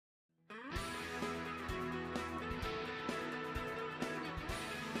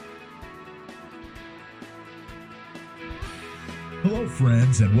Hello,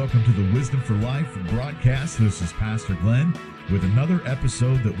 friends, and welcome to the Wisdom for Life broadcast. This is Pastor Glenn with another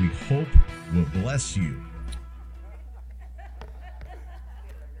episode that we hope will bless you.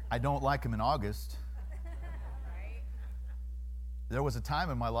 I don't like him in August. There was a time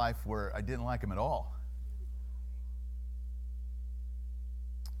in my life where I didn't like him at all.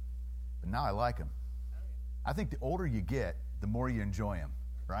 But now I like him. I think the older you get, the more you enjoy him,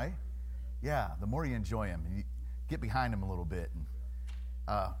 right? Yeah, the more you enjoy him. You get behind him a little bit. And,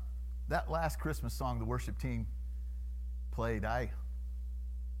 that last Christmas song the worship team played,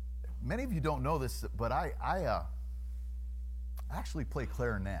 many of you don't know this, but I actually play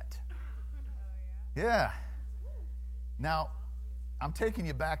clarinet. Yeah. Now, I'm taking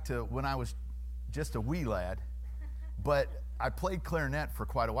you back to when I was just a wee lad, but I played clarinet for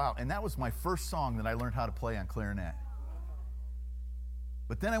quite a while, and that was my first song that I learned how to play on clarinet.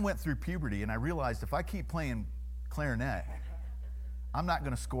 But then I went through puberty, and I realized if I keep playing clarinet, I'm not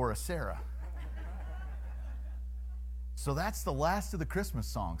going to score a Sarah. So that's the last of the Christmas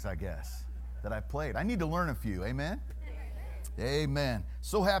songs, I guess, that I played. I need to learn a few. Amen? Amen.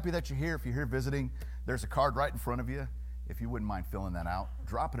 So happy that you're here. If you're here visiting, there's a card right in front of you. If you wouldn't mind filling that out,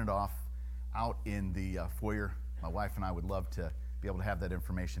 dropping it off out in the foyer. My wife and I would love to be able to have that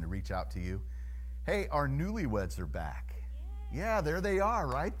information to reach out to you. Hey, our newlyweds are back. Yeah, there they are,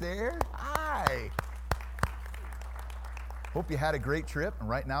 right there. Hi. Hope you had a great trip. And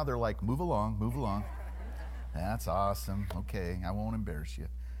right now they're like, move along, move along. That's awesome. Okay, I won't embarrass you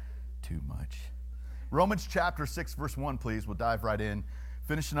too much. Romans chapter 6, verse 1, please. We'll dive right in.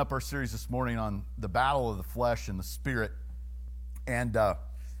 Finishing up our series this morning on the battle of the flesh and the spirit. And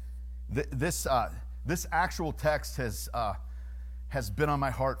this actual text has been on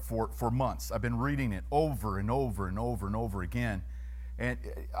my heart for months. I've been reading it over and over and over and over again. And,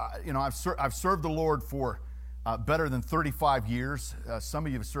 I've served the Lord for better than 35 years. Some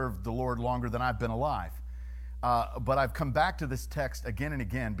of you have served the Lord longer than I've been alive. But I've come back to this text again and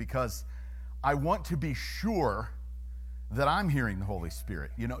again because I want to be sure that I'm hearing the Holy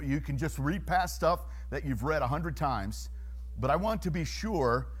Spirit. You know, you can just read past stuff that you've read 100 times, but I want to be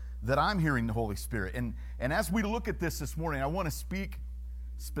sure that I'm hearing the Holy Spirit. And as we look at this morning, I want to speak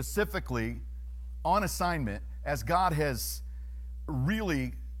specifically on assignment as God has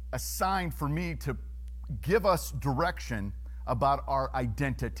really assigned for me to give us direction about our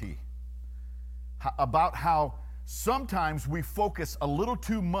identity, about how sometimes we focus a little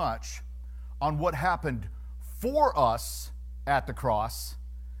too much on what happened for us at the cross,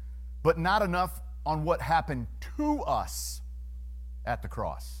 but not enough on what happened to us at the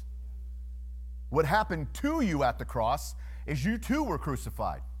cross. What happened to you at the cross is you too were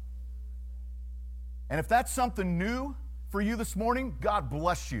crucified. And if that's something new for you this morning, God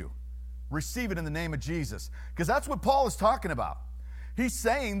bless you. Receive it in the name of Jesus. Because that's what Paul is talking about. He's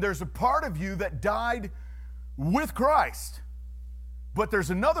saying there's a part of you that died with Christ, but there's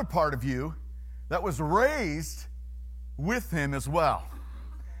another part of you that was raised with him as well.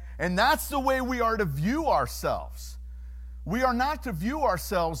 And that's the way we are to view ourselves. We are not to view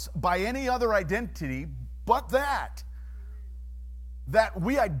ourselves by any other identity but that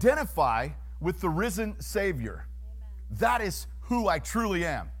we identify with the risen Savior. Amen. That is who I truly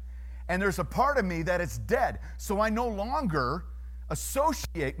am. And there's a part of me that is dead, so I no longer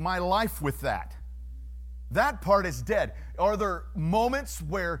associate my life with that. That part is dead. Are there moments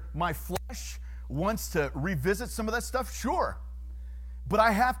where my flesh wants to revisit some of that stuff? Sure. But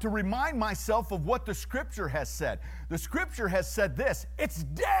I have to remind myself of what the Scripture has said. The Scripture has said this: it's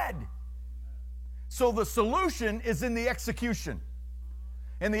dead. So the solution is in the execution.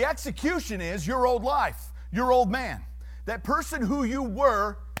 And the execution is your old life, your old man. That person who you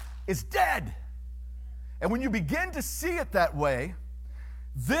were is dead. And when you begin to see it that way,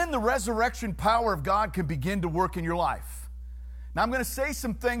 then the resurrection power of God can begin to work in your life. Now I'm going to say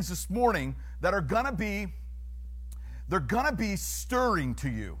some things this morning that are going to be stirring to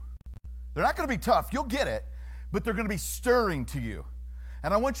you. They're not going to be tough. You'll get it, but they're going to be stirring to you.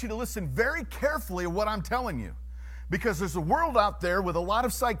 And I want you to listen very carefully to what I'm telling you, because there's a world out there with a lot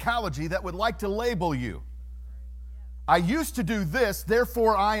of psychology that would like to label you. I used to do this,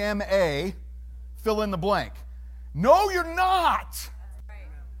 therefore I am a fill in the blank. No, you're not.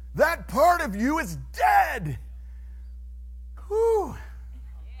 That part of you is dead. Whew.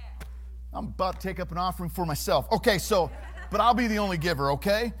 I'm about to take up an offering for myself. Okay, but I'll be the only giver,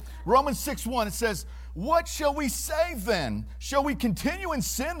 okay? Romans 6:1, it says, what shall we say then? Shall we continue in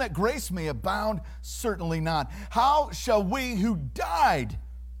sin that grace may abound? Certainly not. How shall we who died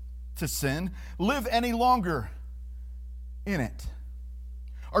to sin live any longer in it?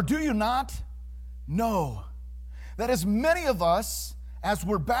 Or do you not know that as many of us as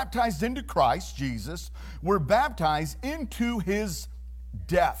we're baptized into Christ Jesus, we're baptized into his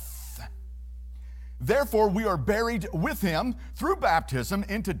death. Therefore, we are buried with him through baptism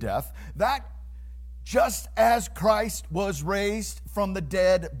into death, that just as Christ was raised from the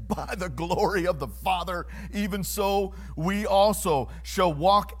dead by the glory of the Father, even so we also shall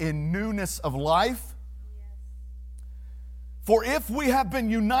walk in newness of life. For if we have been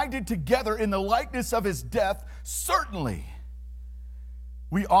united together in the likeness of his death, certainly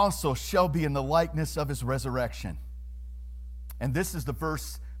we also shall be in the likeness of his resurrection. And this is the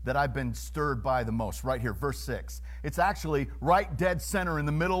verse that I've been stirred by the most, right here, verse 6. It's actually right dead center in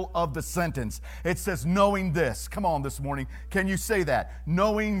the middle of the sentence. It says, knowing this. Come on this morning. Can you say that?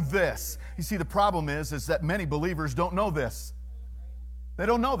 Knowing this. You see, the problem is that many believers don't know this. They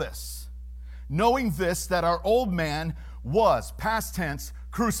don't know this. Knowing this, that our old man was, past tense,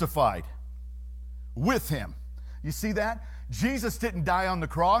 crucified with him. You see that? Jesus didn't die on the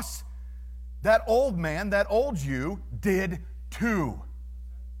cross. That old man, that old you, did too.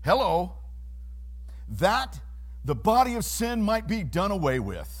 Hello. That the body of sin might be done away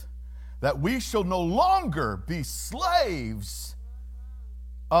with, that we shall no longer be slaves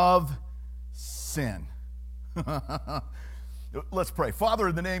of sin. Let's pray. Father,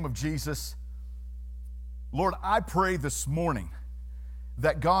 in the name of Jesus, Lord, I pray this morning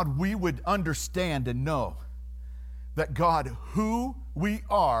that, God, we would understand and know that, God, who we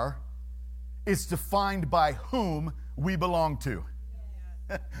are is defined by whom we belong to.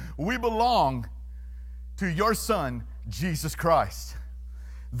 We belong to your Son, Jesus Christ.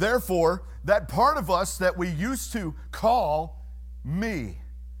 Therefore, that part of us that we used to call me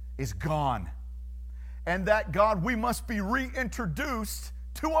is gone. And that, God, we must be reintroduced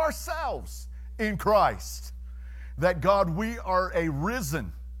to ourselves in Christ. That, God, we are a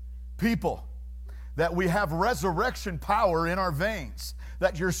risen people. That we have resurrection power in our veins.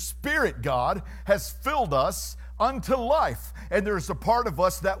 That your Spirit, God, has filled us unto life. And there's a part of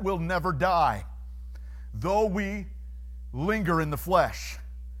us that will never die. Though we linger in the flesh,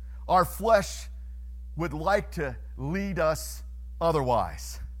 our flesh would like to lead us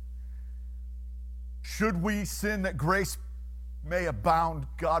otherwise. Should we sin that grace may abound,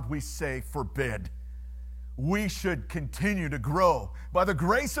 God, we say, forbid. We should continue to grow by the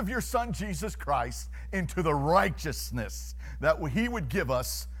grace of your Son, Jesus Christ, into the righteousness that he would give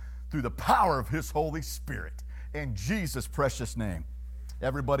us through the power of his Holy Spirit. In Jesus' precious name.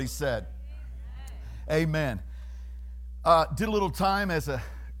 Everybody said, amen. Did a little time as a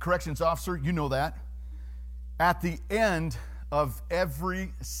corrections officer. You know that. At the end of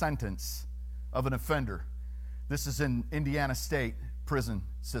every sentence of an offender, this is in Indiana State prison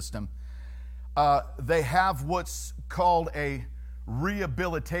system, they have what's called a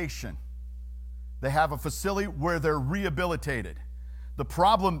rehabilitation. They have a facility where they're rehabilitated. The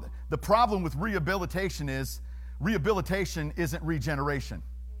problem with rehabilitation isn't regeneration.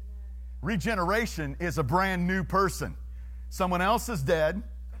 Regeneration is a brand new person. Someone else is dead,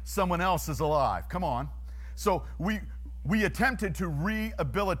 someone else is alive. Come on. So we attempted to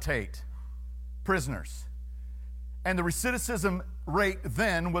rehabilitate prisoners. And the recidivism rate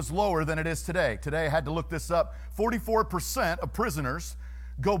then was lower than it is today. Today, I had to look this up. 44% of prisoners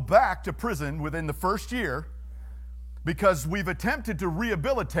go back to prison within the first year because we've attempted to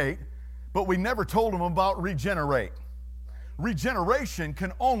rehabilitate, but we never told them about regenerate. Regeneration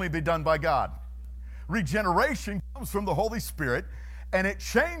can only be done by God. Regeneration comes from the Holy Spirit, and it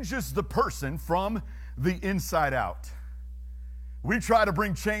changes the person from the inside out. We try to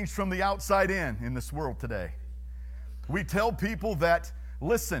bring change from the outside in this world today. We tell people that,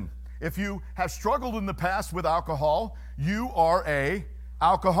 listen, if you have struggled in the past with alcohol, you are an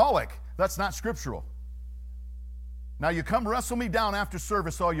alcoholic. That's not scriptural. Now, you come wrestle me down after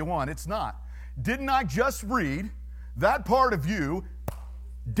service all you want. It's not. Didn't I just read that part of you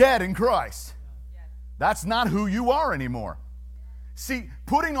dead in Christ? That's not who you are anymore. See,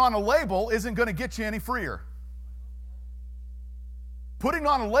 putting on a label isn't going to get you any freer. Putting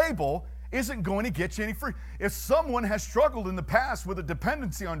on a label isn't going to get you any free. If someone has struggled in the past with a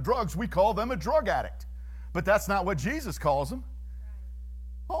dependency on drugs, we call them a drug addict. But that's not what Jesus calls them.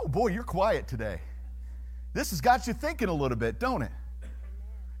 Oh boy, you're quiet today. This has got you thinking a little bit, don't it?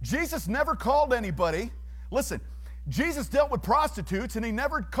 Jesus never called anybody. Listen, Jesus dealt with prostitutes and he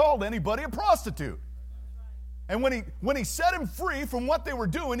never called anybody a prostitute. And when he set him free from what they were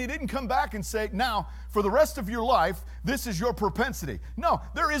doing, he didn't come back and say, now, for the rest of your life, this is your propensity. No,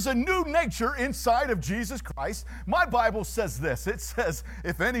 there is a new nature inside of Jesus Christ. My Bible says this. It says,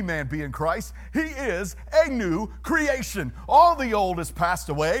 if any man be in Christ, he is a new creation. All the old has passed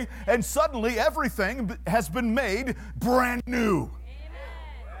away, and suddenly everything has been made brand new.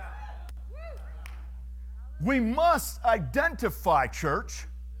 We must identify, church,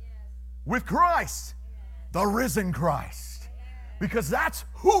 with Christ, the risen Christ, because that's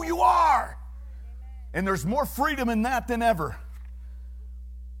who you are. And there's more freedom in that than ever.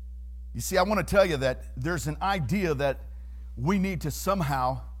 You see, I want to tell you that there's an idea that we need to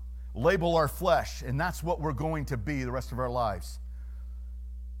somehow label our flesh, and that's what we're going to be the rest of our lives.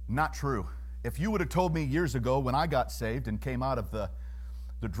 Not true. If you would have told me years ago when I got saved and came out of the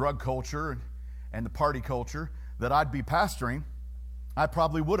drug culture and the party culture that I'd be pastoring, I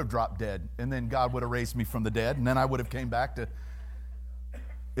probably would have dropped dead, and then God would have raised me from the dead, and then I would have came back to...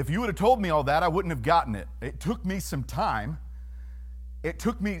 If you would have told me all that, I wouldn't have gotten it. It took me some time. It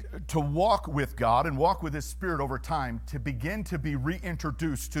took me to walk with God and walk with His Spirit over time to begin to be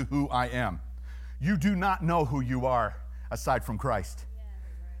reintroduced to who I am. You do not know who you are aside from Christ,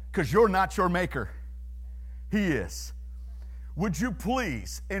 because you're not your maker. He is. Would you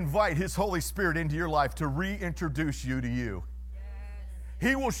please invite His Holy Spirit into your life to reintroduce you to you? Yes.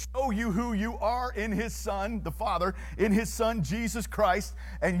 He will show you who you are in His Son, the Father, in His Son, Jesus Christ,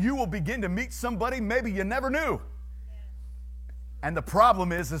 and you will begin to meet somebody maybe you never knew. Yes. And the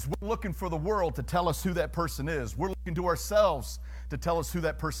problem is we're looking for the world to tell us who that person is. We're looking to ourselves to tell us who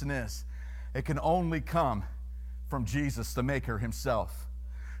that person is. It can only come from Jesus, the Maker Himself.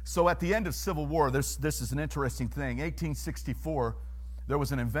 So at the end of Civil War, this is an interesting thing. 1864, there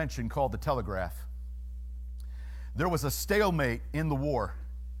was an invention called the telegraph. There was a stalemate in the war.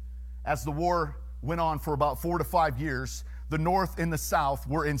 As the war went on for about 4 to 5 years, the North and the South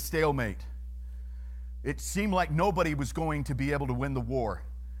were in stalemate. It seemed like nobody was going to be able to win the war.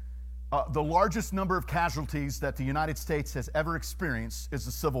 The largest number of casualties that the United States has ever experienced is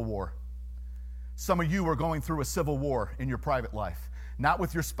the Civil War. Some of you are going through a civil war in your private life. Not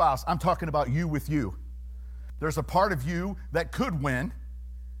with your spouse. I'm talking about you with you. There's a part of you that could win,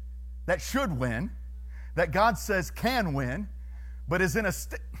 that should win, that God says can win, but is in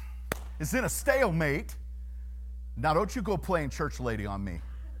a stalemate. Now, don't you go playing church lady on me.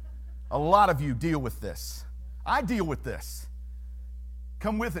 A lot of you deal with this. I deal with this.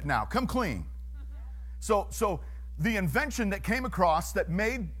 Come with it now. Come clean. So the invention that came across that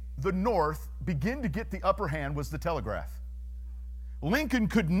made the North begin to get the upper hand was the telegraph. Lincoln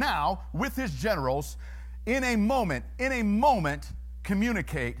could now, with his generals, in a moment,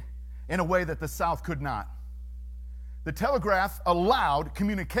 communicate in a way that the South could not. The telegraph allowed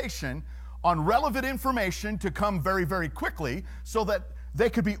communication on relevant information to come very, very quickly so that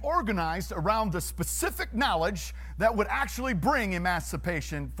they could be organized around the specific knowledge that would actually bring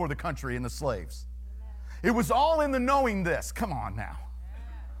emancipation for the country and the slaves. It was all in the knowing this. Come on now.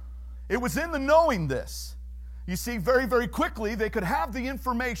 It was in the knowing this. You see, very, very quickly, they could have the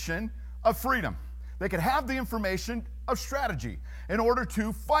information of freedom. They could have the information of strategy in order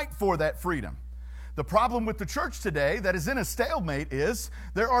to fight for that freedom. The problem with the church today that is in a stalemate is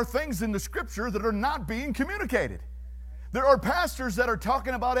there are things in the Scripture that are not being communicated. There are pastors that are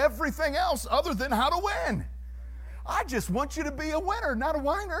talking about everything else other than how to win. I just want you to be a winner, not a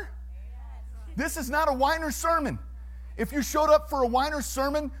whiner. This is not a whiner sermon. If you showed up for a whiner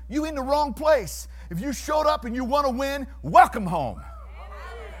sermon, you in the wrong place. If you showed up and you want to win, welcome home.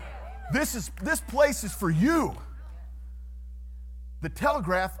 This place is for you. The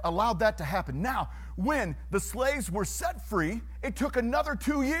telegraph allowed that to happen. Now, when the slaves were set free, it took another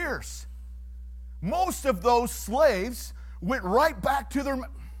 2 years. Most of those slaves went right back to their...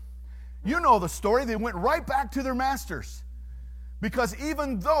 You know the story. They went right back to their masters. Because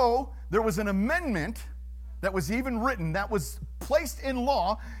even though there was an amendment that was even written, that was placed in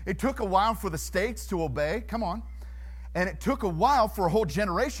law, it took a while for the states to obey. Come on. And it took a while for a whole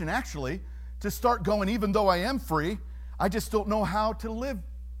generation, actually, to start going, even though I am free, I just don't know how to live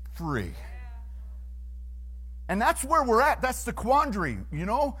free. And that's where we're at. That's the quandary, you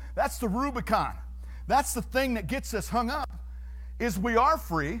know? That's the Rubicon. That's the thing that gets us hung up, is we are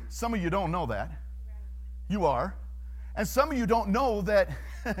free. Some of you don't know that. You are. And some of you don't know that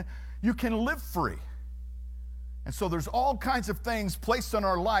you can live free. And so there's all kinds of things placed on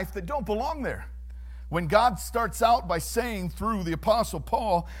our life that don't belong there. When God starts out by saying through the Apostle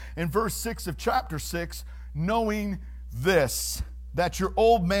Paul in verse 6 of chapter 6, knowing this, that your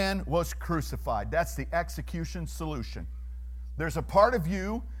old man was crucified. That's the execution solution. There's a part of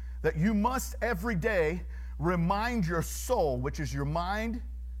you that you must every day remind your soul, which is your mind,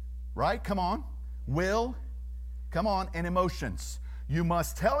 right? Come on. Will, come on, and emotions. You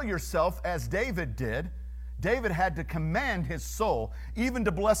must tell yourself, as David did. David had to command his soul even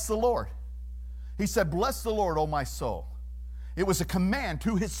to bless the Lord. He said, bless the Lord, O my soul. It was a command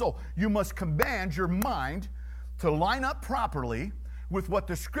to his soul. You must command your mind to line up properly with what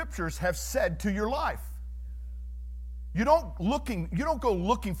the scriptures have said to your life. You don't go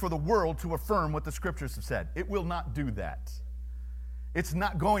looking for the world to affirm what the scriptures have said. It will not do that. It's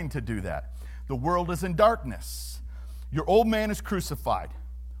not going to do that. The world is in darkness. Your old man is crucified.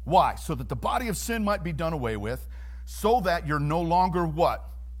 Why? So that the body of sin might be done away with, so that you're no longer what?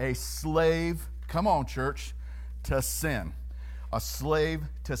 A slave, come on, church, to sin. A slave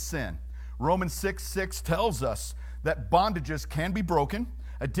to sin. Romans 6:6 tells us that bondages can be broken,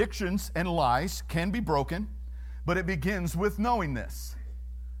 addictions and lies can be broken, but it begins with knowing this.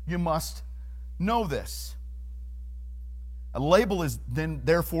 You must know this. A label is then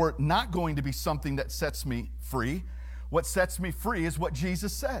therefore not going to be something that sets me free. What sets me free is what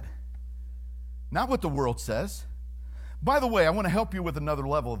Jesus said, not what the world says. By the way, I want to help you with another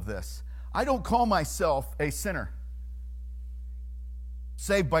level of this. I don't call myself a sinner,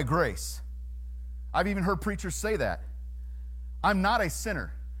 saved by grace. I've even heard preachers say that. I'm not a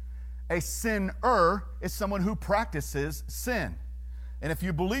sinner. A sinner is someone who practices sin. And if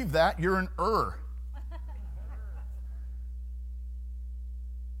you believe that, you're an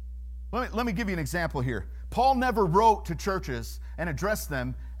Let me give you an example here. Paul never wrote to churches and addressed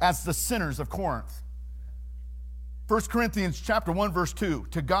them as the sinners of Corinth. 1 Corinthians chapter 1, verse 2,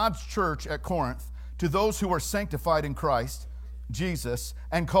 to God's church at Corinth, to those who are sanctified in Christ Jesus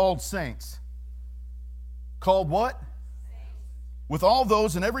and called saints. Called what? Saints. With all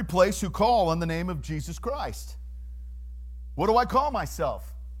those in every place who call on the name of Jesus Christ. What do I call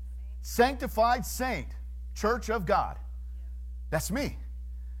myself? Sanctified saint, church of God. That's me.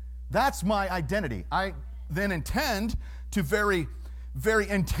 That's my identity. I then intend to very, very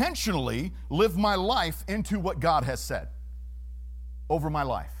intentionally live my life into what God has said over my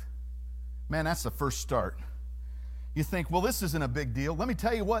life. Man, that's the first start. You think, well, this isn't a big deal. Let me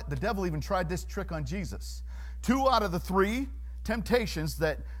tell you what, the devil even tried this trick on Jesus. 2 out of the 3 temptations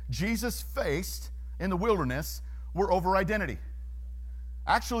that Jesus faced in the wilderness were over identity.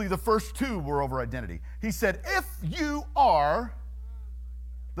 Actually, the first 2 were over identity. He said, if you are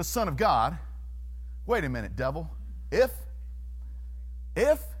the Son of God, wait a minute, devil. If,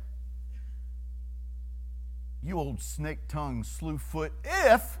 you old snake-tongued slewfoot,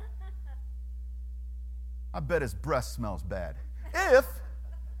 if, I bet his breath smells bad. If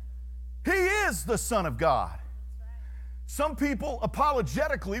he is the Son of God. Some people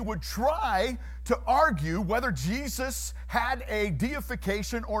apologetically would try to argue whether Jesus had a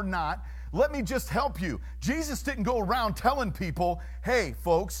deification or not. Let me just help you. Jesus didn't go around telling people, hey,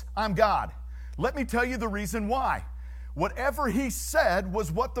 folks, I'm God. Let me tell you the reason why. Whatever he said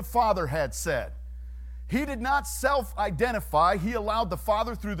was what the Father had said. He did not self-identify. He allowed the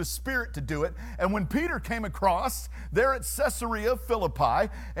Father through the Spirit to do it. And when Peter came across there at Caesarea Philippi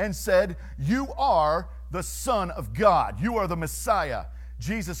and said, you are the Son of God. You are the Messiah.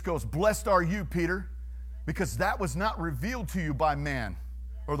 Jesus goes, blessed are you, Peter, because that was not revealed to you by man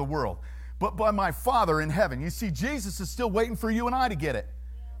or the world, but by my Father in heaven. You see, Jesus is still waiting for you and I to get it.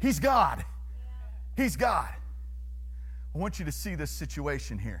 He's God. He's God. I want you to see this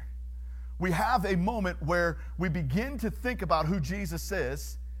situation here. We have a moment where we begin to think about who Jesus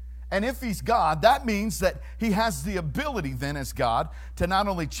is, and if he's God, that means that he has the ability then as God to not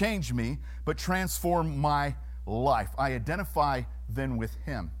only change me, but transform my life. I identify then with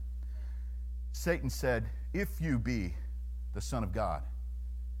him. Satan said, if you be the Son of God,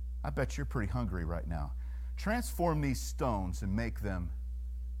 I bet you're pretty hungry right now. Transform these stones and make them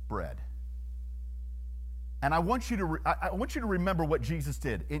bread. And I want you to remember what Jesus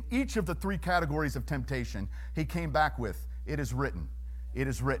did. In each of the 3 categories of temptation, he came back with, it is written, it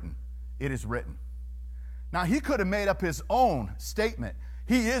is written, it is written. Now, he could have made up his own statement.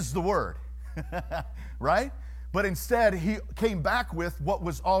 He is the Word, right? But instead, he came back with what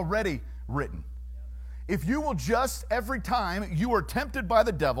was already written. If you will just, every time you are tempted by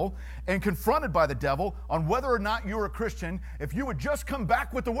the devil and confronted by the devil on whether or not you're a Christian, if you would just come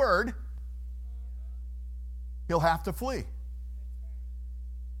back with the Word, he'll have to flee.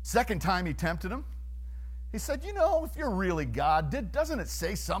 Second time he tempted him, he said, you know, if you're really God, doesn't it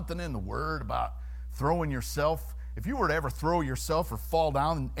say something in the Word about throwing yourself? If you were to ever throw yourself or fall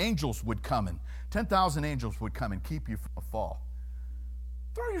down, angels would come and 10,000 angels would come and keep you from a fall.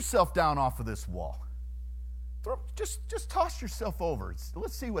 Throw yourself down off of this wall. Just toss yourself over.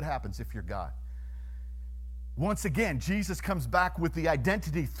 Let's see what happens if you're God. Once again, Jesus comes back with the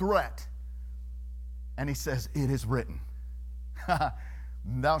identity threat. And he says, it is written,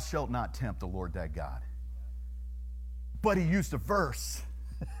 thou shalt not tempt the Lord thy God. But he used a verse.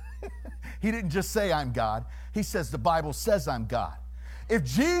 He didn't just say, I'm God. He says, the Bible says I'm God. If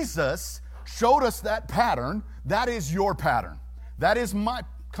Jesus showed us that pattern, that is your pattern. That is my,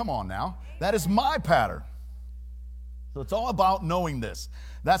 come on now, that is my pattern. So it's all about knowing this.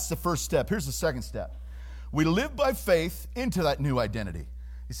 That's the first step. Here's the second step. We live by faith into that new identity.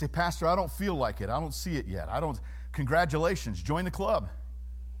 You say, Pastor, I don't feel like it. I don't see it yet. Congratulations, join the club.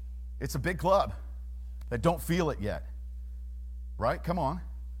 It's a big club that don't feel it yet. Right? Come on.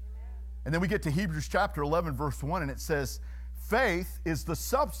 And then we get to Hebrews chapter 11, verse 1, and it says, faith is the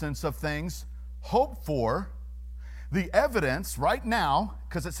substance of things hoped for, the evidence right now,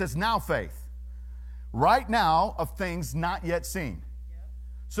 because it says now faith, right now of things not yet seen.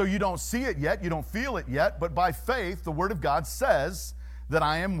 So you don't see it yet, you don't feel it yet, but by faith, the Word of God says that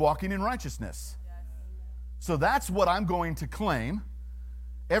I am walking in righteousness. So that's what I'm going to claim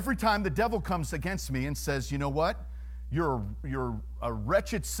every time the devil comes against me and says, you know what? You're a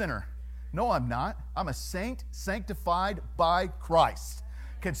wretched sinner. No, I'm not. I'm a saint sanctified by Christ.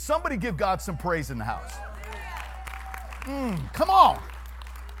 Can somebody give God some praise in the house? Come on.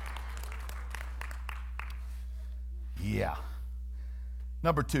 Yeah.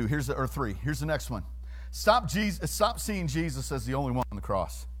 Number two, here's the next one. Stop seeing Jesus as the only one on the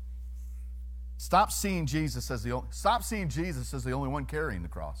cross. Stop seeing Jesus as the only one carrying the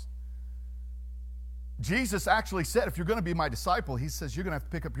cross. Jesus actually said, if you're going to be my disciple, he says, you're going to have to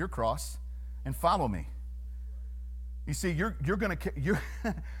pick up your cross and follow me. You see, you're going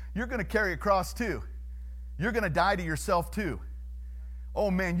to carry a cross too. You're going to die to yourself too. Oh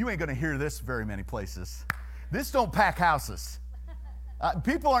man, you ain't going to hear this very many places. This don't pack houses.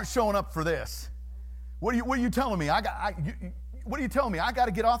 People aren't showing up for this. What are you telling me? What are you telling me? I got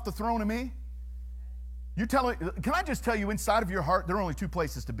to get off the throne of me? Can I just tell you, inside of your heart, there are only two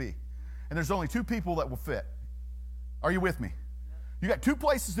places to be. And there's only two people that will fit. Are you with me? You got two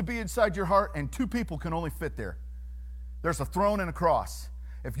places to be inside your heart, and two people can only fit there. There's a throne and a cross.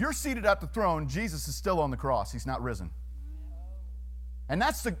 If you're seated at the throne, Jesus is still on the cross. He's not risen. And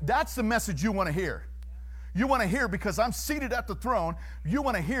that's the message you want to hear. You want to hear, because I'm seated at the throne, you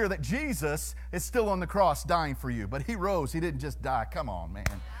want to hear that Jesus is still on the cross dying for you. But he rose. He didn't just die. Come on, man.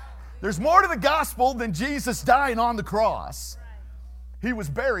 There's more to the gospel than Jesus dying on the cross. He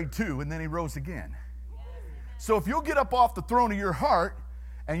was buried too, and then he rose again. So if you'll get up off the throne of your heart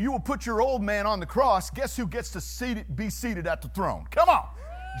and you will put your old man on the cross, guess who gets to be seated at the throne? Come on.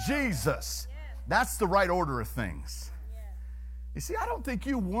 Jesus. That's the right order of things. You see, I don't think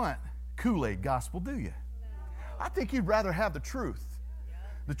you want Kool-Aid gospel, do you? I think you'd rather have the truth.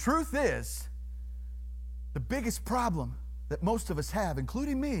 The truth is, the biggest problem that most of us have,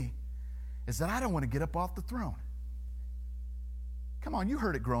 including me, is that I don't want to get up off the throne. Come on, you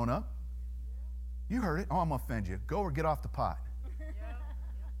heard it growing up. You heard it. Oh, I'm going to offend you. Go or get off the pot.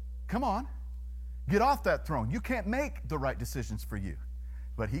 Come on. Get off that throne. You can't make the right decisions for you.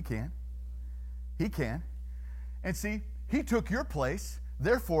 But he can. He can. And see, he took your place.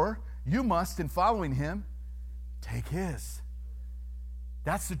 Therefore, you must, in following him, take his.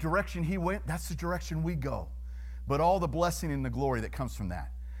 That's the direction he went. That's the direction we go. But all the blessing and the glory that comes from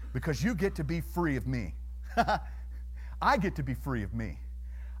that. Because you get to be free of me. I get to be free of me.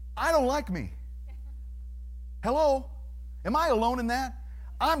 I don't like me. Hello? Am I alone in that?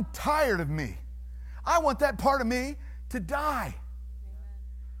 I'm tired of me. I want that part of me to die.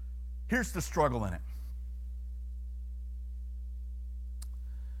 Here's the struggle in it.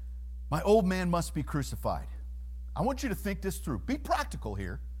 My old man must be crucified. I want you to think this through. Be practical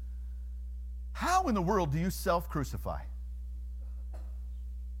here. How in the world do you self-crucify?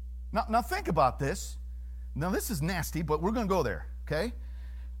 Now think about this. Now this is nasty, but we're going to go there, okay?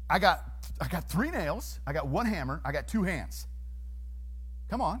 I got 3 nails, I got 1 hammer, I got 2 hands.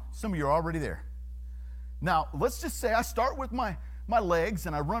 Come on, some of you are already there. Now, let's just say I start with my legs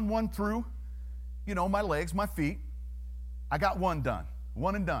and I run one through, my legs, my feet. I got 1 done,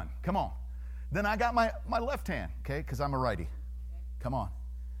 1 and done. Come on. Then I got my left hand, okay, because I'm a righty. Come on.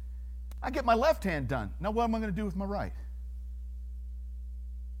 I get my left hand done. Now what am I going to do with my right?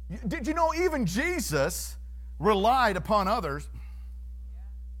 Did you know even Jesus relied upon others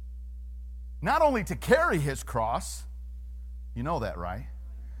not only to carry his cross, you know that, right?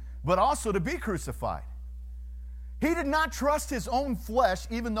 But also to be crucified. He did not trust his own flesh,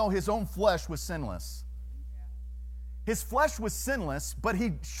 even though his own flesh was sinless. His flesh was sinless, but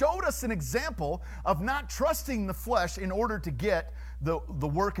he showed us an example of not trusting the flesh in order to get the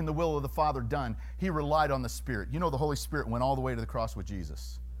work and the will of the Father done. He relied on the Spirit. You know, the Holy Spirit went all the way to the cross with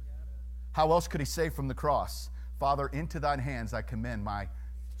Jesus. How else could he say from the cross, Father, into thine hands I commend my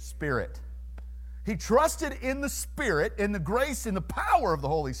spirit. He trusted in the Spirit, in the grace, in the power of the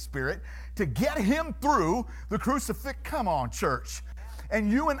Holy Spirit to get him through the crucifix. Come on, church.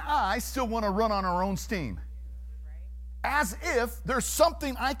 And you and I still want to run on our own steam. As if there's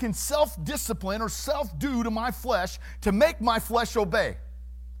something I can self-discipline or self-do to my flesh to make my flesh obey.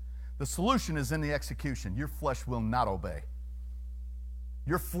 The solution is in the execution. Your flesh will not obey.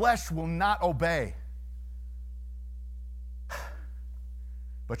 Your flesh will not obey.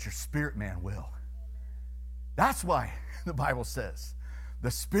 But your spirit man will. That's why the Bible says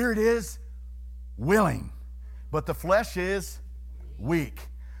the spirit is willing, but the flesh is weak.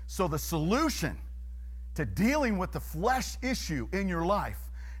 So the solution to dealing with the flesh issue in your life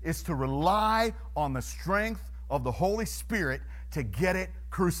is to rely on the strength of the Holy Spirit to get it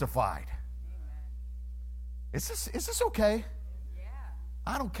crucified. Is this okay? Yeah.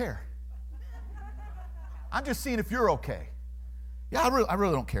 I don't care. I'm just seeing if you're okay. Yeah, I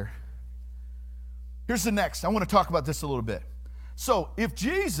really don't care. Here's the next. I want to talk about this a little bit. So if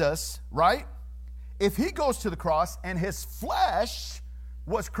Jesus, right, if he goes to the cross and his flesh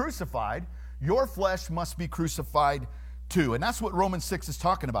was crucified, your flesh must be crucified too. And that's what Romans 6 is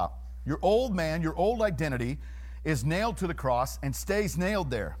talking about. Your old man, your old identity is nailed to the cross and stays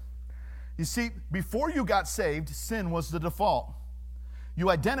nailed there. You see, before you got saved, sin was the default. You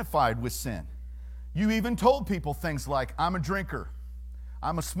identified with sin. You even told people things like, I'm a drinker,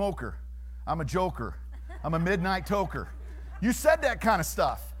 I'm a smoker, I'm a joker, I'm a midnight toker. You said that kind of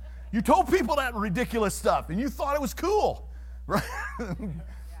stuff. You told people that ridiculous stuff, and you thought it was cool, right?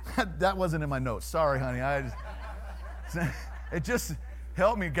 That wasn't in my notes. Sorry, honey. It just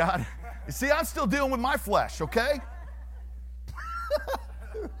helped me, God. You see, I'm still dealing with my flesh, okay?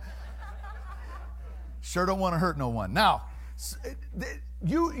 Sure don't want to hurt no one. Now,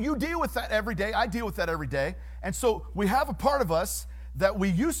 you deal with that every day. I deal with that every day. And so we have a part of us that we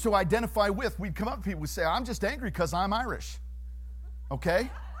used to identify with. We'd come up to people and say, I'm just angry because I'm Irish. Okay?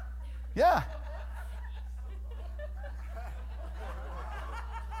 Yeah.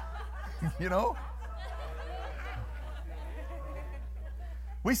 You know?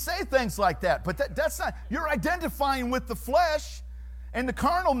 We say things like that, but that's not, you're identifying with the flesh, and the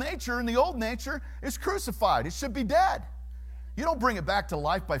carnal nature and the old nature is crucified. It should be dead. You don't bring it back to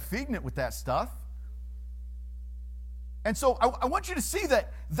life by feeding it with that stuff. And so I want you to see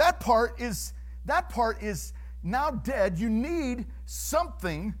that part is now dead. You need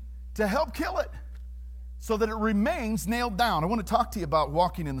something to help kill it, so that it remains nailed down. I want to talk to you about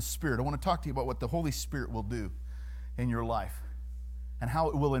walking in the Spirit. I want to talk to you about what the Holy Spirit will do in your life and how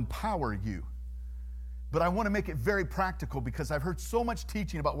it will empower you. But I want to make it very practical, because I've heard so much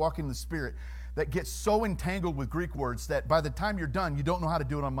teaching about walking in the Spirit that gets so entangled with Greek words that by the time you're done, you don't know how to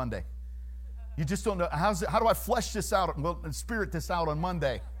do it on Monday. You just don't know, how do I flesh this out, and spirit this out on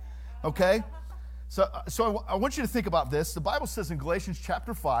Monday? Okay? So I want you to think about this. The Bible says in Galatians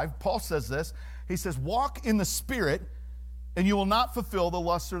chapter 5, Paul says this. He says, walk in the Spirit, and you will not fulfill the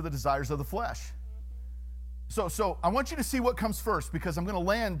lusts or the desires of the flesh. So I want you to see what comes first, because I'm going to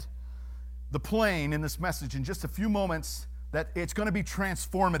land the plane in this message in just a few moments, that it's going to be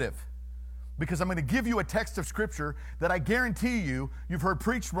transformative. Because I'm going to give you a text of Scripture that I guarantee you've heard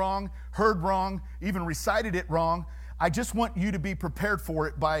preached wrong, heard wrong, even recited it wrong. I just want you to be prepared for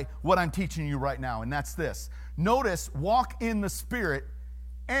it by what I'm teaching you right now, and that's this. Notice, walk in the Spirit,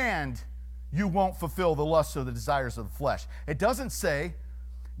 and you won't fulfill the lusts or the desires of the flesh. It doesn't say,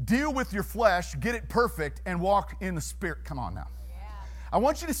 deal with your flesh, get it perfect, and walk in the Spirit. Come on now. Yeah. I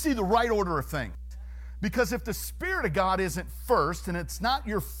want you to see the right order of things. Because if the Spirit of God isn't first, and it's not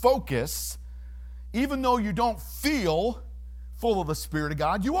your focus, even though you don't feel full of the Spirit of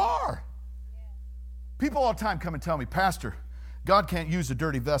God, you are. People all the time come and tell me, Pastor, God can't use a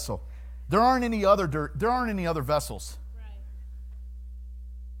dirty vessel. There aren't any other vessels. Right.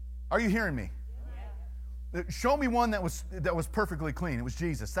 Are you hearing me? Yeah. Show me one that was perfectly clean. It was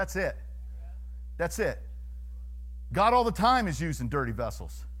Jesus. That's it. Yeah. That's it. God all the time is using dirty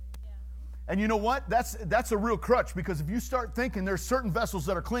vessels. Yeah. And you know what? That's a real crutch, because if you start thinking there's certain vessels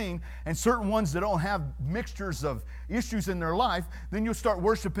that are clean and certain ones that don't have mixtures of issues in their life, then you'll start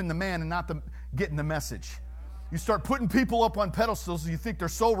worshiping the man and not getting the message. You start putting people up on pedestals, you think they're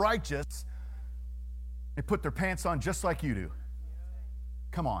so righteous, they put their pants on just like you do.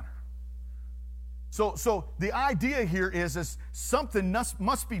 Come on. So the idea here is something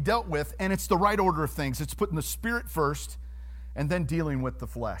must be dealt with, and it's the right order of things. It's putting the Spirit first and then dealing with the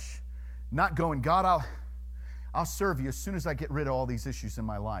flesh. Not going, God, I'll serve you as soon as I get rid of all these issues in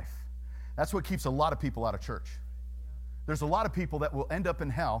my life. That's what keeps a lot of people out of church. There's a lot of people that will end up in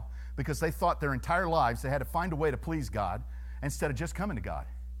hell because they thought their entire lives they had to find a way to please God instead of just coming to God.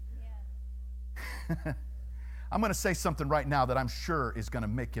 Yeah. I'm going to say something right now that I'm sure is going to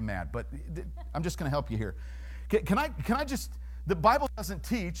make you mad, but I'm just going to help you here. Can I just, the Bible doesn't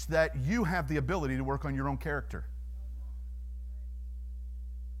teach that you have the ability to work on your own character.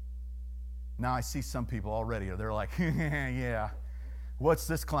 Now I see some people already, they're like, yeah, what's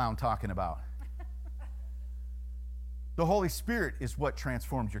this clown talking about? The Holy Spirit is what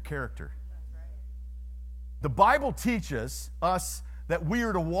transforms your character. The Bible teaches us that we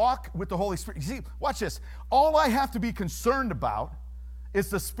are to walk with the Holy Spirit. You see, watch this. All I have to be concerned about is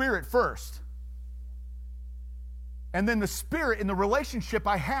the Spirit first. And then the Spirit in the relationship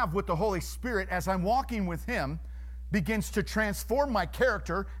I have with the Holy Spirit as I'm walking with Him begins to transform my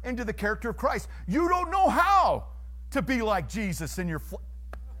character into the character of Christ. You don't know how to be like Jesus in your flesh.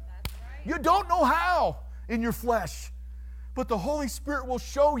 You don't know how in your flesh. But the Holy Spirit will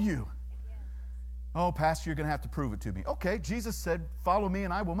show you. Oh, Pastor, you're going to have to prove it to me. Okay, Jesus said, follow me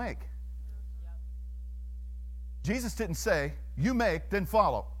and I will make. Jesus didn't say, you make, then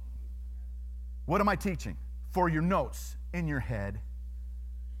follow. What am I teaching? For your notes in your head,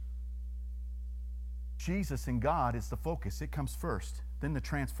 Jesus and God is the focus. It comes first. Then the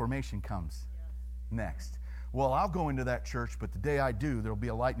transformation comes next. Well, I'll go into that church, but the day I do, there'll be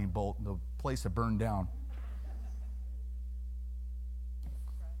a lightning bolt and the place will burn down.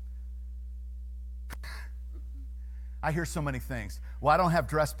 I hear so many things. Well, I don't have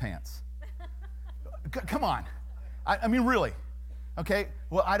dress pants. Come on. I mean, really. Okay?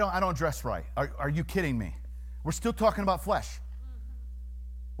 Well, I don't dress right. Are you kidding me? We're still talking about flesh.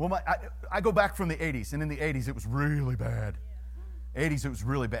 Well, I go back from the 80s, and in the 80s, it was really bad. 80s, it was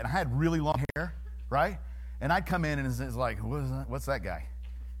really bad. I had really long hair, right? And I'd come in, and it's like, what's that guy?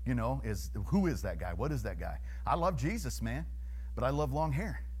 You know, who is that guy? What is that guy? I love Jesus, man, but I love long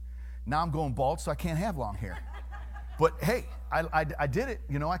hair. Now I'm going bald, so I can't have long hair. But hey, I did it.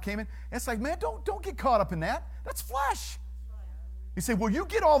 You know, I came in. And it's like, man, don't get caught up in that. That's flesh. You say, well, you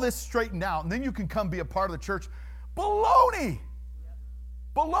get all this straightened out, and then you can come be a part of the church. Baloney.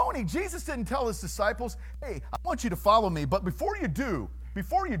 Baloney. Jesus didn't tell his disciples, hey, I want you to follow me, but before you do,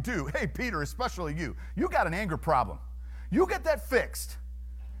 hey, Peter, especially you got an anger problem. You get that fixed.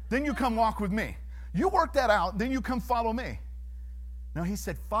 Then you come walk with me. You work that out, then you come follow me. No, he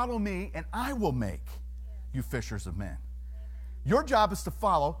said, follow me, and I will make you fishers of men. Your job is to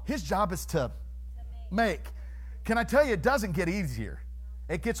follow. His job is to make. Can I tell you, it doesn't get easier.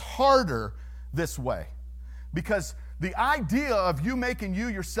 It gets harder this way. Because the idea of you making you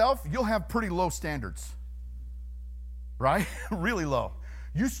yourself, you'll have pretty low standards. Right? Really low.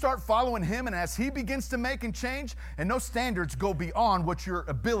 You start following him, and as he begins to make and change, and those standards go beyond what your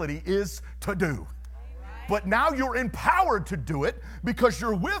ability is to do. But now you're empowered to do it because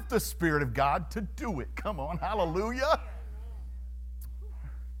you're with the Spirit of God to do it. Come on, hallelujah.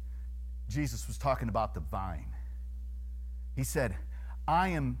 Jesus was talking about the vine. He said, I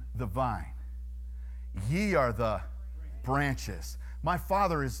am the vine. Ye are the branches. My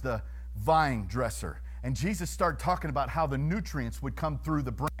Father is the vine dresser. And Jesus started talking about how the nutrients would come through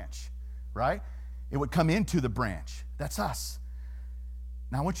the branch, right? It would come into the branch. That's us.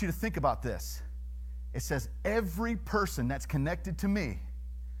 Now I want you to think about this. It says, every person that's connected to me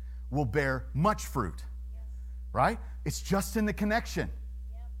will bear much fruit. Right? It's just in the connection.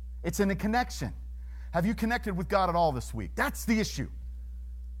 It's in the connection. Have you connected with God at all this week? That's the issue.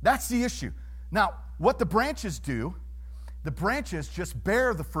 That's the issue. Now, what the branches do, the branches just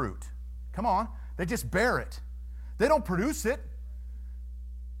bear the fruit. Come on. They just bear it. They don't produce it.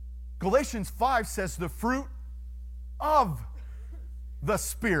 Galatians 5 says the fruit of the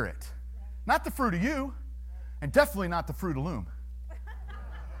Spirit. Not the fruit of you, and definitely not the fruit of loom.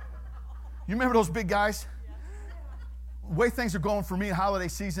 You remember those big guys? The way things are going for me in holiday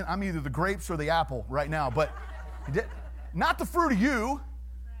season, I'm either the grapes or the apple right now. But not the fruit of you,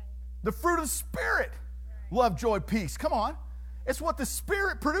 the fruit of the Spirit. Love, joy, peace. Come on. It's what the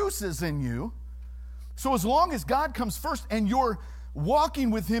Spirit produces in you. So as long as God comes first and you're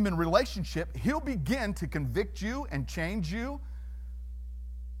walking with him in relationship, he'll begin to convict you and change you.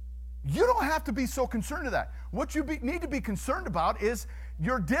 You don't have to be so concerned with that. What you need to be concerned about is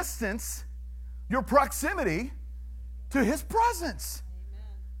your distance, your proximity to his presence. Amen.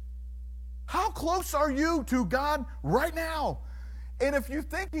 How close are you to God right now? And if you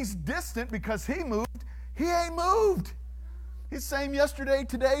think he's distant because he moved, he ain't moved. He's the same yesterday,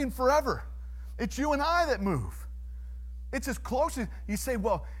 today, and forever. It's you and I that move. It's as close as you say,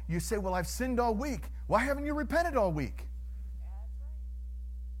 well, I've sinned all week. Why haven't you repented all week?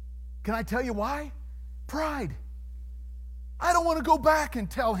 Can I tell you why? Pride. I don't want to go back and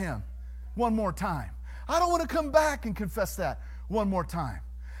tell him one more time. I don't want to come back and confess that one more time.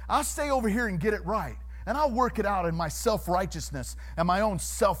 I'll stay over here and get it right. And I'll work it out in my self-righteousness and my own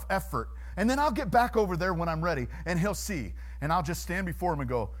self-effort. And then I'll get back over there when I'm ready, and he'll see. And I'll just stand before him and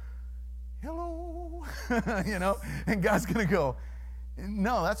go, hello, and God's going to go,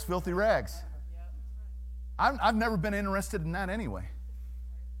 no, that's filthy rags. I've never been interested in that anyway.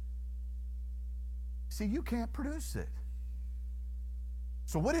 See, you can't produce it.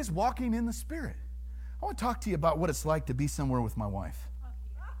 So what is walking in the Spirit? I want to talk to you about what it's like to be somewhere with my wife.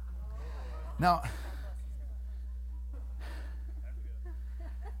 Now,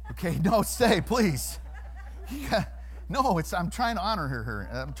 okay, no, stay, please. Yeah, no, I'm trying to honor her.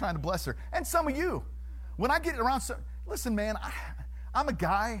 I'm trying to bless her. And some of you, when I get around, listen, man, I'm a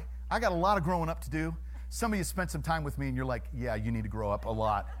guy. I got a lot of growing up to do. Some of you spent some time with me, and you're like, yeah, you need to grow up a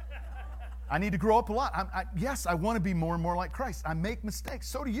lot. I need to grow up a lot. Yes, I want to be more and more like Christ. I make mistakes.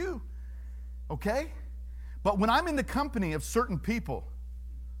 So do you. Okay? But when I'm in the company of certain people,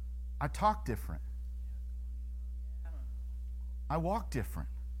 I talk different. I walk different.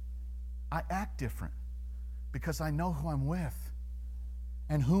 I act different because I know who I'm with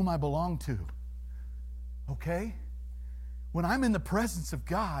and whom I belong to. Okay? When I'm in the presence of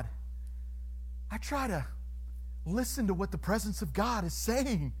God, I try to listen to what the presence of God is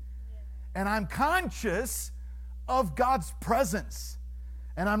saying. And I'm conscious of God's presence.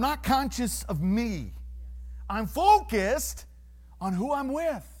 And I'm not conscious of me. I'm focused on who I'm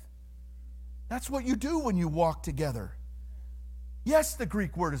with. That's what you do when you walk together. Yes, the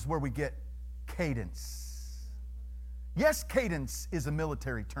Greek word is where we get cadence. Yes, cadence is a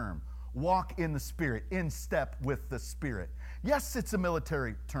military term. Walk in the Spirit, in step with the Spirit. Yes, it's a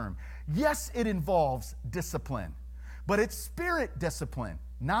military term. Yes, it involves discipline. But it's spirit discipline,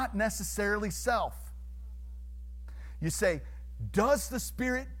 not necessarily self. You say, does the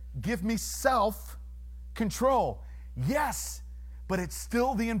Spirit give me self-control? Yes, but it's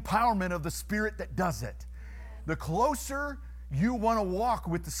still the empowerment of the Spirit that does it. The closer you want to walk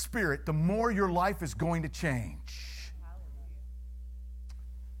with the Spirit, the more your life is going to change.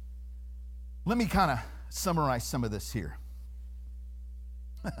 Let me kind of summarize some of this here.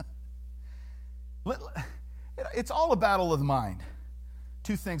 It's all a battle of the mind.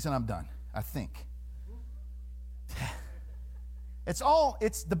 Two things and I'm done, I think.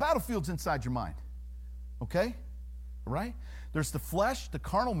 It's the battlefield's inside your mind. Okay? All right? There's the flesh, the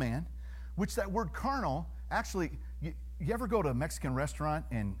carnal man, which that word carnal, actually, you ever go to a Mexican restaurant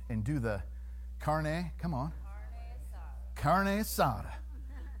and do the carne? Come on. Carne asada.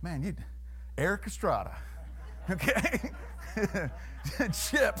 Man, Eric Estrada. Okay?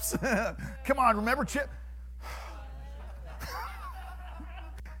 Chips. Come on, remember chip?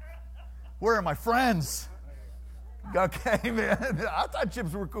 Where are my friends? Okay, man. I thought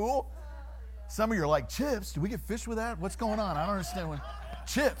chips were cool. Some of you are like, chips? Do we get fish with that? What's going on? I don't understand.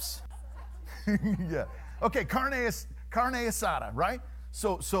 Chips. Yeah. Okay, carne asada, right?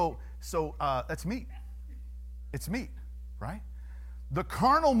 So that's meat. It's meat, right? The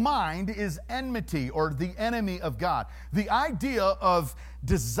carnal mind is enmity or the enemy of God. The idea of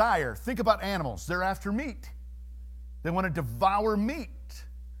desire. Think about animals. They're after meat. They want to devour meat.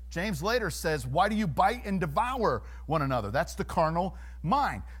 James later says, why do you bite and devour one another? That's the carnal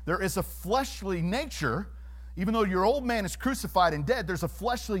mind. There is a fleshly nature. Even though your old man is crucified and dead, there's a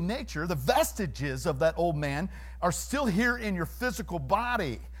fleshly nature. The vestiges of that old man are still here in your physical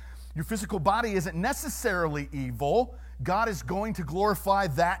body. Your physical body isn't necessarily evil. God is going to glorify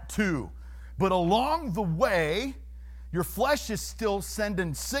that too. But along the way, your flesh is still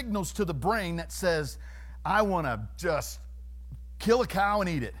sending signals to the brain that says, I want to just kill a cow and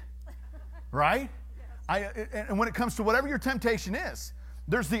eat it. Right? And when it comes to whatever your temptation is,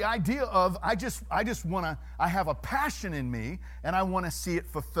 there's the idea of I have a passion in me and I want to see it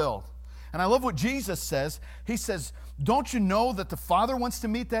fulfilled. And I love what Jesus says. He says, don't you know that the Father wants to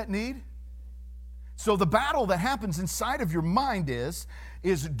meet that need? So the battle that happens inside of your mind is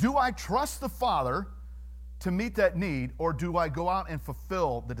do I trust the Father to meet that need, or do I go out and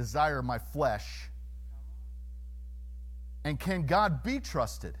fulfill the desire of my flesh? And can God be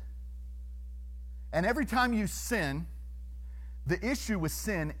trusted? And every time you sin, the issue with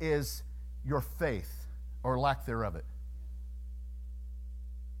sin is your faith or lack thereof it.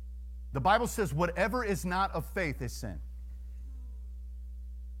 The Bible says whatever is not of faith is sin.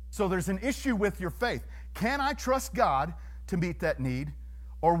 So there's an issue with your faith. Can I trust God to meet that need?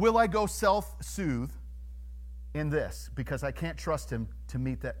 Or will I go self-soothe in this because I can't trust him to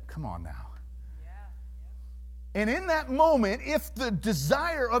meet that? Come on now. And in that moment, if the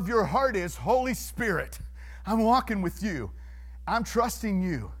desire of your heart is, Holy Spirit, I'm walking with you, I'm trusting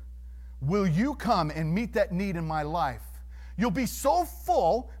you, will you come and meet that need in my life? You'll be so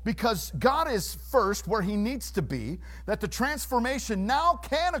full because God is first where he needs to be, that the transformation now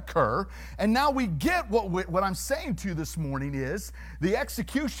can occur. And now we get what I'm saying to you this morning is the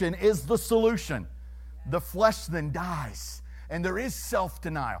execution is the solution. The flesh then dies, and there is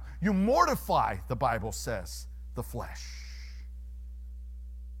self-denial. You mortify, the Bible says, the flesh,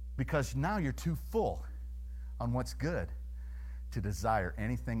 because now you're too full on what's good to desire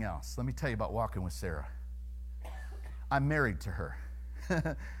anything else. Let me tell you about walking with Sarah. I'm married to her.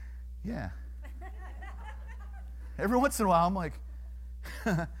 Yeah. Every once in a while, I'm like,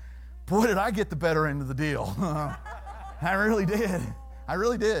 boy, did I get the better end of the deal. I really did. I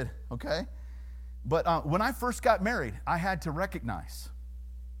really did, okay? But when I first got married, I had to recognize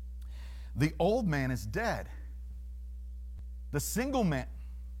the old man is dead. The single man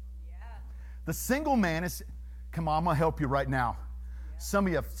is, come on, I'm going to help you right now. Some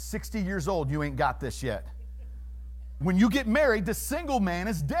of you are 60 years old, you ain't got this yet. When you get married, the single man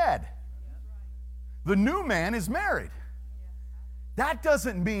is dead. The new man is married. That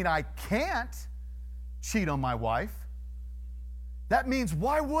doesn't mean I can't cheat on my wife. That means,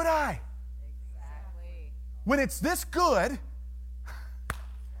 why would I? Exactly. When it's this good,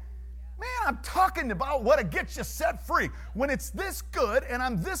 man, I'm talking about what it gets you set free. When it's this good and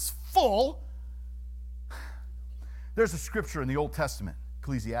I'm this full, there's a scripture in the Old Testament,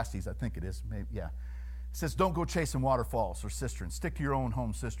 Ecclesiastes, I think it is. Maybe, yeah. It says, don't go chasing waterfalls or cisterns. Stick to your own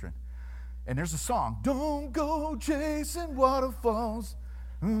home cistern. And there's a song, don't go chasing waterfalls.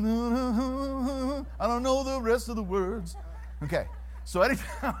 I don't know the rest of the words. Okay, so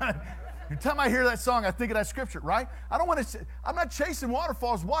anytime I hear that song, I think of that scripture, right? I'm not chasing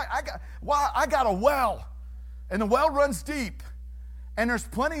waterfalls. Why? I got a well, and the well runs deep. And there's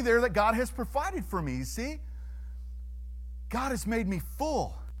plenty there that God has provided for me, you see? God has made me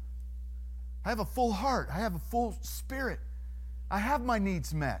full. I have a full heart. I have a full spirit. I have my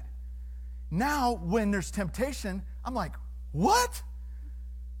needs met. Now, when there's temptation, I'm like, what?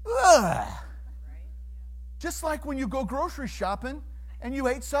 Ugh. Just like when you go grocery shopping and you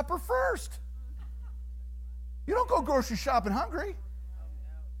ate supper first. You don't go grocery shopping hungry.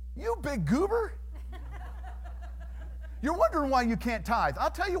 You big goober. You're wondering why you can't tithe. I'll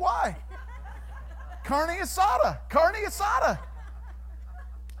tell you why. Carne asada.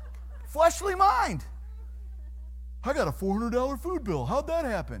 Fleshly mind. I got a $400 food bill. How'd that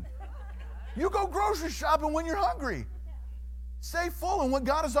happen? You go grocery shopping when you're hungry. Stay full in what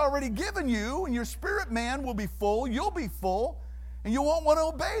God has already given you, and your spirit man will be full. You'll be full, and you won't want to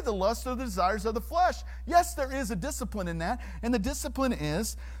obey the lust or the desires of the flesh. Yes, there is a discipline in that, and the discipline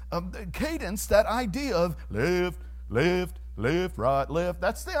is cadence, that idea of lift, right, lift.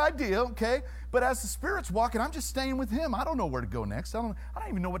 That's the idea, okay? But as the Spirit's walking, I'm just staying with Him. I don't know where to go next. I don't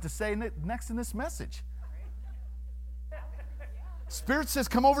even know what to say next in this message. Spirit says,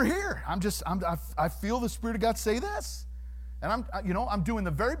 come over here. I feel the Spirit of God say this. And I'm doing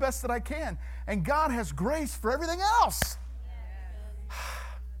the very best that I can. And God has grace for everything else.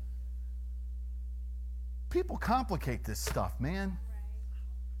 People complicate this stuff, man.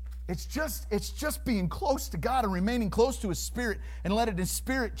 It's just being close to God and remaining close to His Spirit and letting His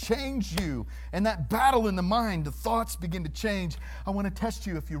Spirit change you. And that battle in the mind, the thoughts begin to change. I want to test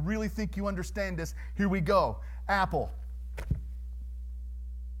you if you really think you understand this. Here we go. Apple.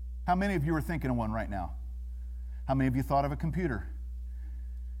 How many of you are thinking of one right now? How many of you thought of a computer?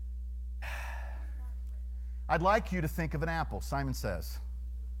 I'd like you to think of an apple, Simon says.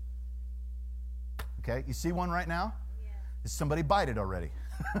 Okay, you see one right now? Yeah. Did somebody bite it already?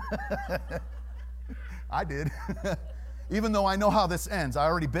 I did. Even though I know how this ends, I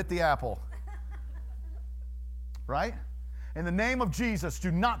already bit the apple. Right? In the name of Jesus,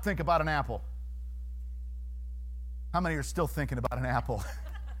 do not think about an apple. How many are still thinking about an apple?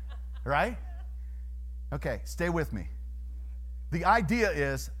 Right? Okay, stay with me. The idea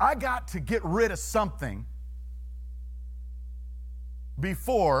is, I got to get rid of something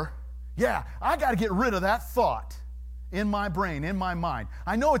before, I got to get rid of that thought in my brain, in my mind.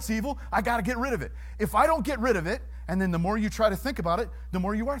 I know it's evil. I got to get rid of it. If I don't get rid of it, and then the more you try to think about it, the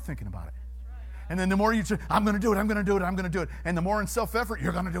more you are thinking about it. And then the more you say, I'm going to do it, I'm going to do it, I'm going to do it. And the more in self-effort,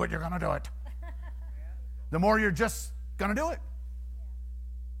 you're going to do it, you're going to do it. The more you're just going to do it.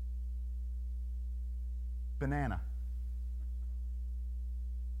 Banana.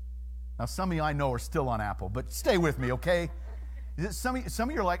 Now, some of you I know are still on Apple, but stay with me, okay? Some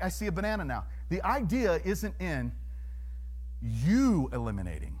of you are like, I see a banana now. The idea isn't in you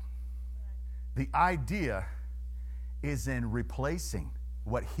eliminating. The idea is in replacing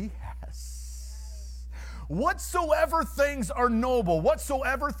what he has. Whatsoever things are noble,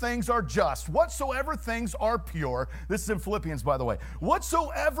 whatsoever things are just, whatsoever things are pure. This is in Philippians, by the way.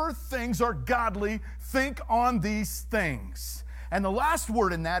 Whatsoever things are godly, think on these things. And the last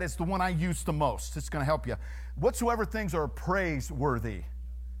word in that is the one I use the most. It's going to help you. Whatsoever things are praiseworthy.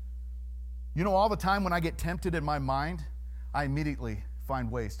 You know, all the time when I get tempted in my mind, I immediately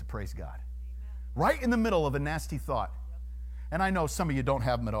find ways to praise God. Right in the middle of a nasty thought. And I know some of you don't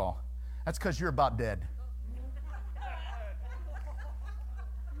have them at all. That's because you're about dead.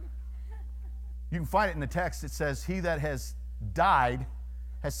 You can find it in the text. It says, he that has died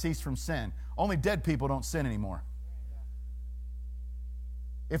has ceased from sin. Only dead people don't sin anymore.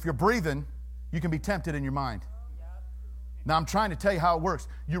 If you're breathing, you can be tempted in your mind. Now, I'm trying to tell you how it works.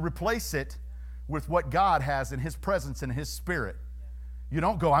 You replace it with what God has in his presence and his spirit. You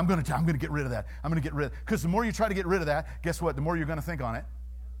don't go, I'm going to get rid of that. I'm going to get rid of it. Because the more you try to get rid of that, guess what? The more you're going to think on it.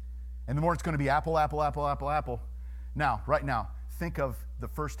 And the more it's going to be apple, apple, apple, apple, apple. Now, right now, think of the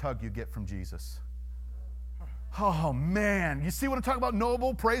first hug you get from Jesus. Oh, man. You see what I'm talking about?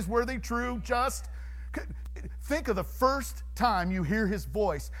 Noble, praiseworthy, true, just. Think of the first time you hear his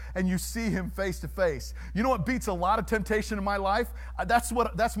voice and you see him face to face. You know what beats a lot of temptation in my life? That's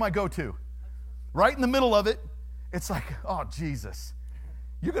my go-to. Right in the middle of it, it's like, oh, Jesus,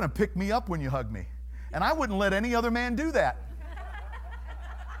 you're going to pick me up when you hug me. And I wouldn't let any other man do that.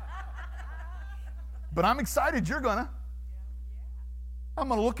 But I'm excited you're going to. I'm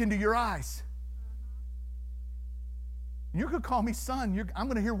going to look into your eyes. You're going to call me son. I'm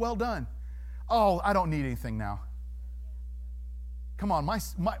going to hear, well done. Oh, I don't need anything now. Come on,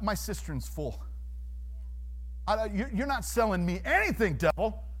 my cistern's full. You're not selling me anything,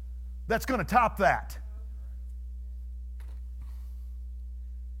 devil, that's going to top that.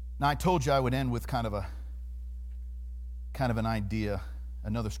 Now, I told you I would end with kind of an idea,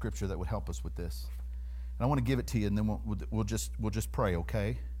 another scripture that would help us with this. And I want to give it to you, and then we'll just pray,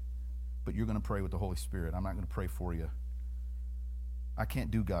 okay? But you're going to pray with the Holy Spirit. I'm not going to pray for you. I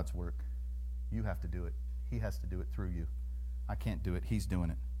can't do God's work. You have to do it. He has to do it through you. I can't do it. He's doing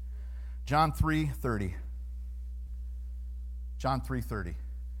it. John 3:30. John 3:30.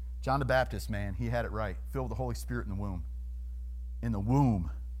 John the Baptist, man, he had it right. Filled with the Holy Spirit in the womb. In the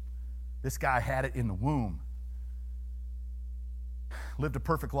womb. This guy had it in the womb. Lived a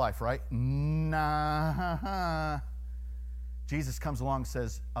perfect life, right? Nah. Jesus comes along and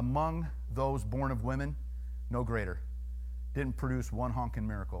says, among those born of women, no greater. Didn't produce one honking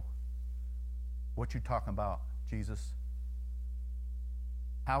miracle. What you talking about, Jesus?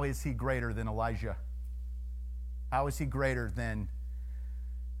 How is he greater than Elijah? How is he greater than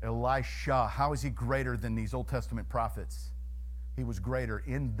Elisha? How is he greater than these Old Testament prophets? He was greater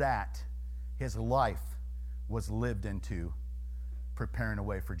in that his life was lived into preparing a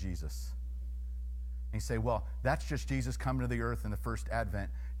way for Jesus. And you say, well, that's just Jesus coming to the earth in the first advent.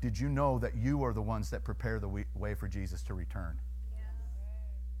 Did you know that you are the ones that prepare the way for Jesus to return? Yes.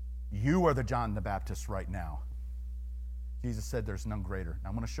 You are the John the Baptist right now. Jesus said there's none greater. Now,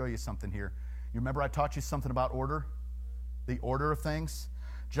 I'm going to show you something here. You remember I taught you something about order? The order of things?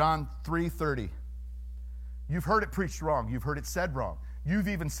 John 3:30. You've heard it preached wrong. You've heard it said wrong. You've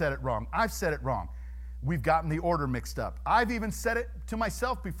even said it wrong. I've said it wrong. We've gotten the order mixed up. I've even said it to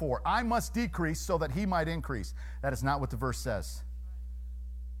myself before. I must decrease so that he might increase. That is not what the verse says.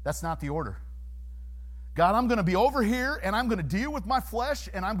 That's not the order. God, I'm going to be over here and I'm going to deal with my flesh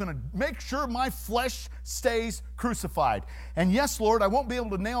and I'm going to make sure my flesh stays crucified. And yes, Lord, I won't be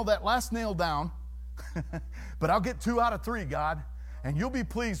able to nail that last nail down, but I'll get 2 out of 3, God, and you'll be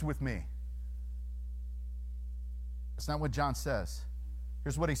pleased with me. That's not what John says.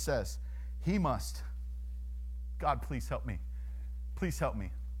 Here's what he says. He must. God, please help me. Please help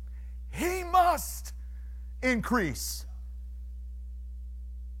me. He must increase.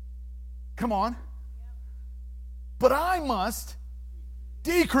 Come on. But I must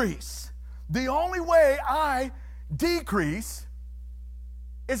decrease. The only way I decrease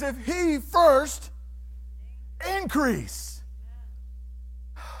is if he first increase.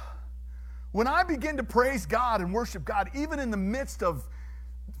 When I begin to praise God and worship God, even in the midst of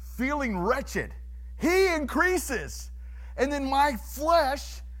feeling wretched, he increases. And then my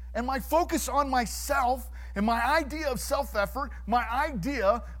flesh and my focus on myself and my idea of self-effort, my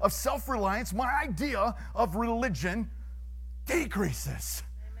idea of self-reliance, my idea of religion decreases.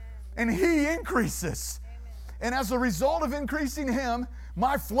 Amen. And he increases. Amen. And as a result of increasing him,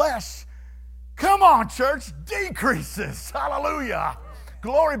 my flesh Come on, church. Decreases. Hallelujah.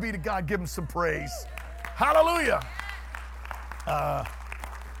 Glory be to God. Give him some praise. Hallelujah.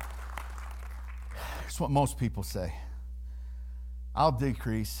 Here's what most people say. I'll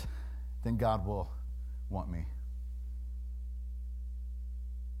decrease, then God will want me.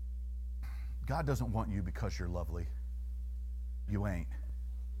 God doesn't want you because you're lovely. You ain't.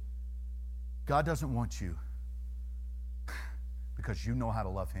 God doesn't want you because you know how to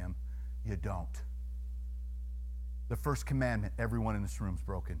love him. You don't. The first commandment, everyone in this room's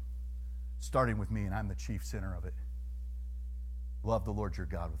broken, starting with me, and I'm the chief sinner of it. Love the Lord your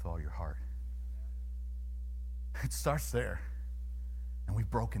God with all your heart. It starts there, and we've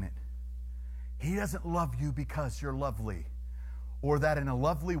broken it. He doesn't love you because you're lovely, or that in a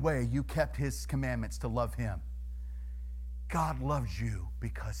lovely way you kept his commandments to love him. God loves you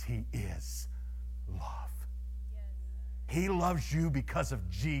because he is love. He loves you because of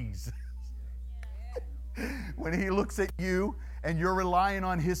Jesus. When he looks at you and you're relying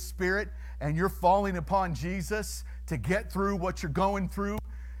on his Spirit and you're falling upon Jesus to get through what you're going through,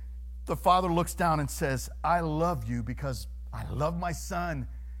 the Father looks down and says, I love you because I love my Son,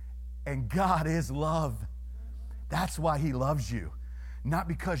 and God is love. That's why he loves you. Not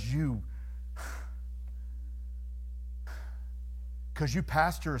because you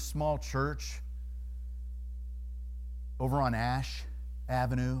pastor a small church over on Ash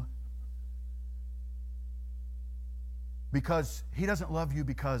Avenue. Because he doesn't love you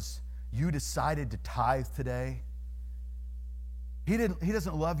because you decided to tithe today. He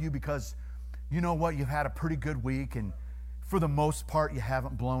doesn't love you because, you know what, you've had a pretty good week and for the most part you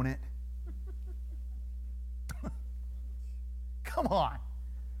haven't blown it. Come on.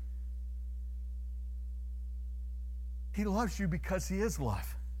 He loves you because he is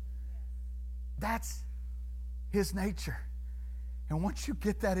love. That's his nature. And once you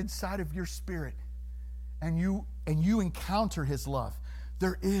get that inside of your spirit and you encounter his love,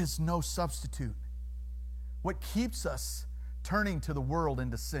 there is no substitute. What keeps us turning to the world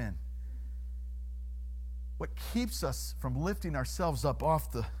into sin, what keeps us from lifting ourselves up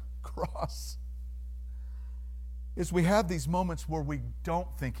off the cross, is we have these moments where we don't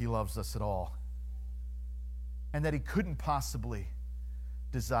think he loves us at all and that he couldn't possibly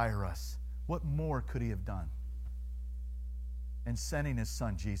desire us. What more could he have done? And sending his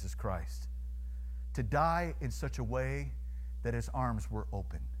Son, Jesus Christ, to die in such a way that his arms were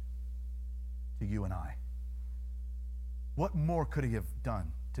open to you and I. What more could he have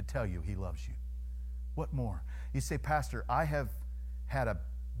done to tell you he loves you? What more? You say, Pastor, I have had a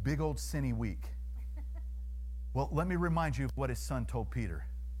big old sinny week. Well, let me remind you of what his Son told Peter.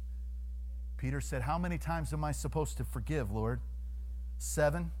 Peter said, how many times am I supposed to forgive, Lord?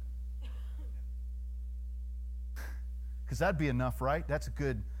 7? Because that'd be enough, right? That's a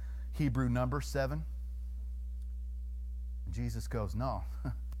good Hebrew number, 7. And Jesus goes, no.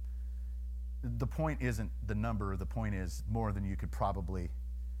 The point isn't the number. The point is more than you could probably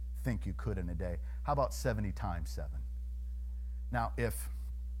think you could in a day. How about 70 times 7? Now, if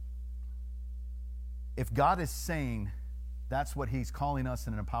God is saying that's what he's calling us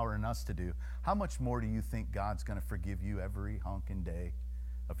and empowering us to do, how much more do you think God's going to forgive you every honking day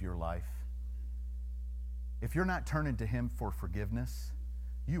of your life? If you're not turning to him for forgiveness,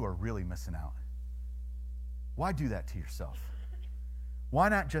 you are really missing out. Why do that to yourself? Why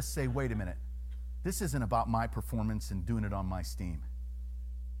not just say, wait a minute, this isn't about my performance and doing it on my steam.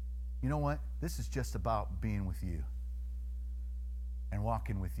 You know what? This is just about being with you and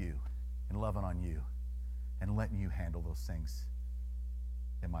walking with you and loving on you and letting you handle those things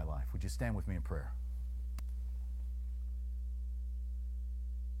in my life. Would you stand with me in prayer?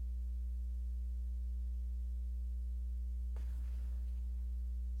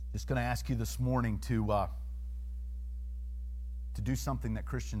 Just going to ask you this morning to do something that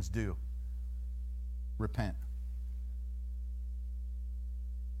Christians do. Repent.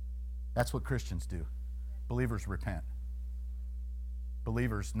 That's what Christians do. Believers repent.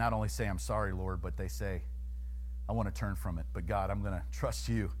 Believers not only say, I'm sorry, Lord, but they say, I want to turn from it. But God, I'm going to trust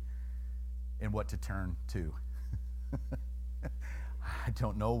you in what to turn to. I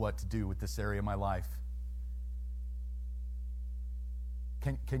don't know what to do with this area of my life.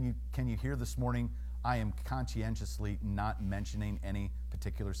 Can you hear this morning? I am conscientiously not mentioning any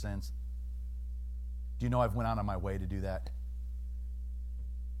particular sins. Do you know I've went out of my way to do that?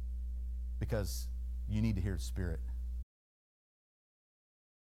 Because you need to hear the Spirit.